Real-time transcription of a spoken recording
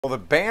Well, the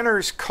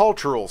Banners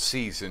cultural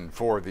season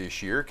for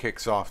this year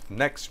kicks off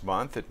next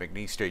month at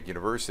McNeese State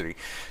University.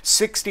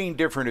 16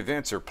 different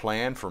events are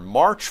planned from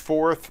March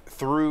 4th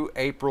through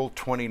April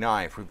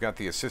 29th. We've got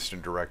the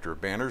Assistant Director of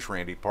Banners,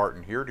 Randy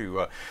Parton, here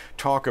to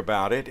talk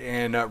about it.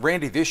 And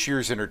Randy, this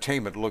year's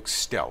entertainment looks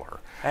stellar.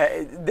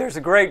 There's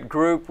a great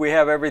group. We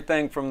have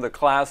everything from the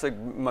classic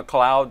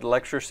McLeod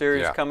lecture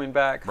series coming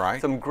back. Right.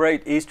 Some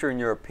great Eastern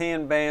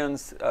European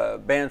bands,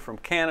 bands from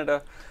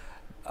Canada.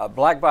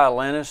 Black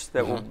violinists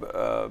that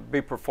will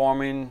be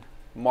performing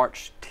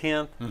March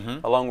 10th,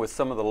 along with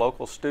some of the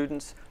local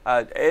students.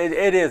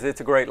 It's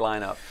a great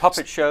lineup.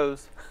 Puppet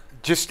shows.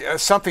 Just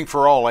something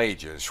for all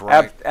ages,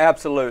 right?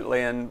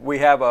 Absolutely, and we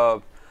have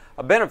a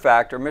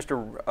benefactor,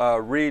 Mr.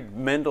 Reed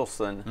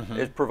Mendelson,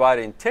 is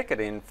providing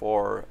ticketing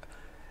for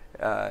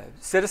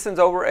citizens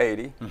over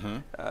 80,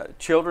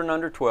 children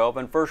under 12,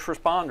 and first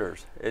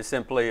responders. It's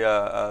simply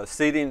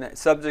seating,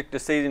 subject to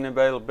seating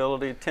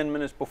availability 10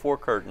 minutes before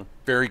curtain.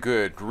 Very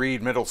good.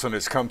 Reed Mendelson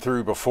has come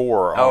through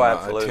before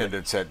on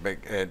attendance at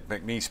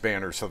McNeese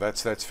Banners, so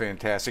that's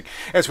fantastic.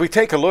 As we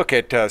take a look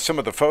at some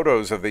of the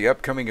photos of the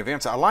upcoming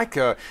events, I like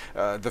the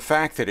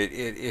fact that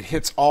it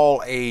hits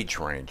all age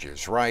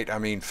ranges, right? I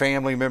mean,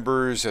 family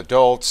members,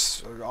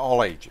 adults,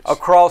 all ages.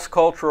 Across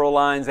cultural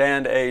lines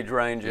and age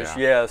ranges,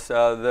 yes.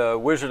 The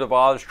Wizard of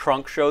Oz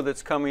trunk show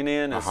that's coming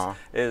in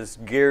is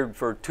geared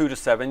for 2 to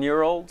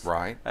 7-year-olds.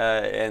 Right.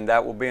 And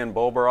that will be in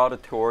Bulber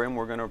Auditorium.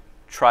 We're going to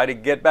try to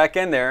get back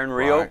in there and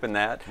reopen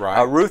that.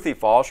 Right. Ruthie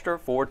Foster,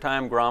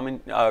 4-time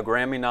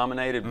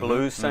Grammy-nominated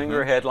blues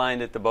singer,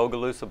 headlined at the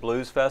Bogalusa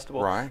Blues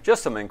Festival. Right.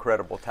 Just some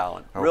incredible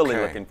talent. Really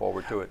looking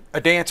forward to it.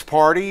 A dance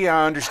party,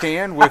 I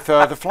understand, with the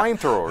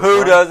flamethrowers.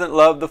 Who doesn't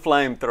love the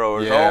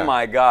flamethrowers? Yeah. Oh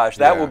my gosh,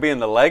 that will be in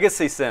the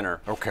Legacy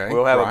Center. Okay.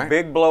 We'll have a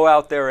big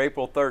blowout there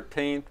April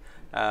 13th.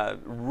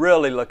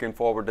 Really looking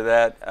forward to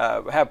that.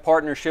 Have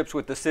partnerships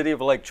with the City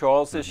of Lake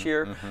Charles this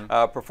year,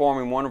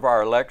 performing one of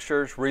our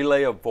lectures,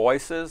 Relay of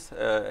Voices,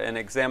 an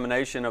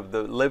examination of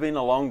the living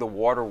along the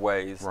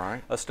waterways.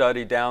 Right. A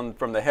study down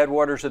from the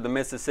headwaters of the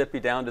Mississippi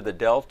down to the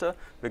Delta,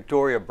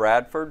 Victoria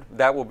Bradford.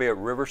 That will be at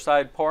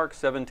Riverside Park,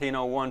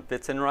 1701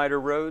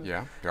 Fitzenrider Road.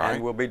 Yeah. Right.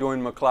 And we'll be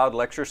doing McLeod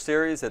Lecture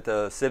Series at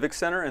the Civic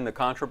Center in the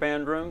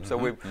Contraband Room. So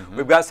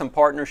we've got some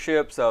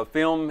partnerships, a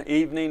film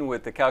evening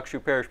with the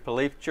Calcasieu Parish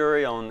Police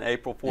Jury on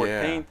April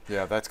 14th.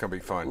 Yeah, that's going to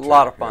be fun. A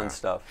lot of fun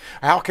stuff.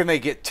 How can they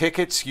get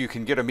tickets? You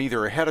can get them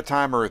either ahead of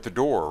time or at the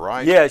door,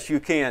 right? Yes, you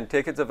can.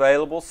 Tickets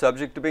available,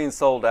 subject to being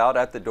sold out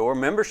at the door.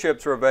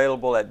 Memberships are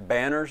available at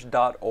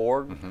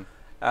banners.org,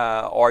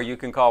 or you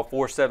can call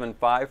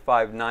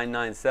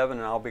 475-5997,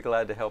 and I'll be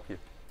glad to help you.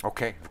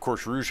 Okay. Of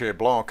course, Rouge et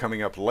Blanc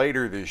coming up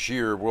later this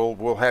year.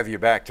 We'll have you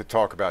back to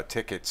talk about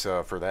tickets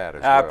for that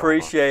as well. I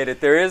appreciate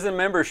it. There is a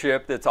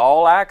membership that's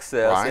all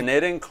access, and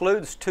it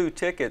includes 2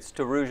 tickets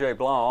to Rouge et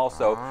Blanc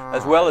also,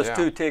 as well as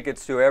 2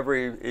 tickets to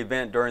every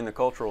event during the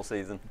cultural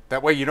season.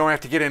 That way you don't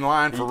have to get in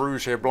line for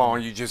Rouge et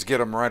Blanc. You just get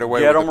them right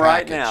away. Get with them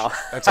right now.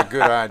 That's a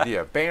good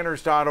idea.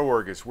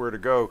 Banners.org is where to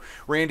go.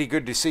 Randy,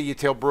 good to see you.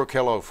 Tell Brooke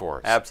hello for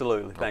us.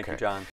 Absolutely. Thank you, John.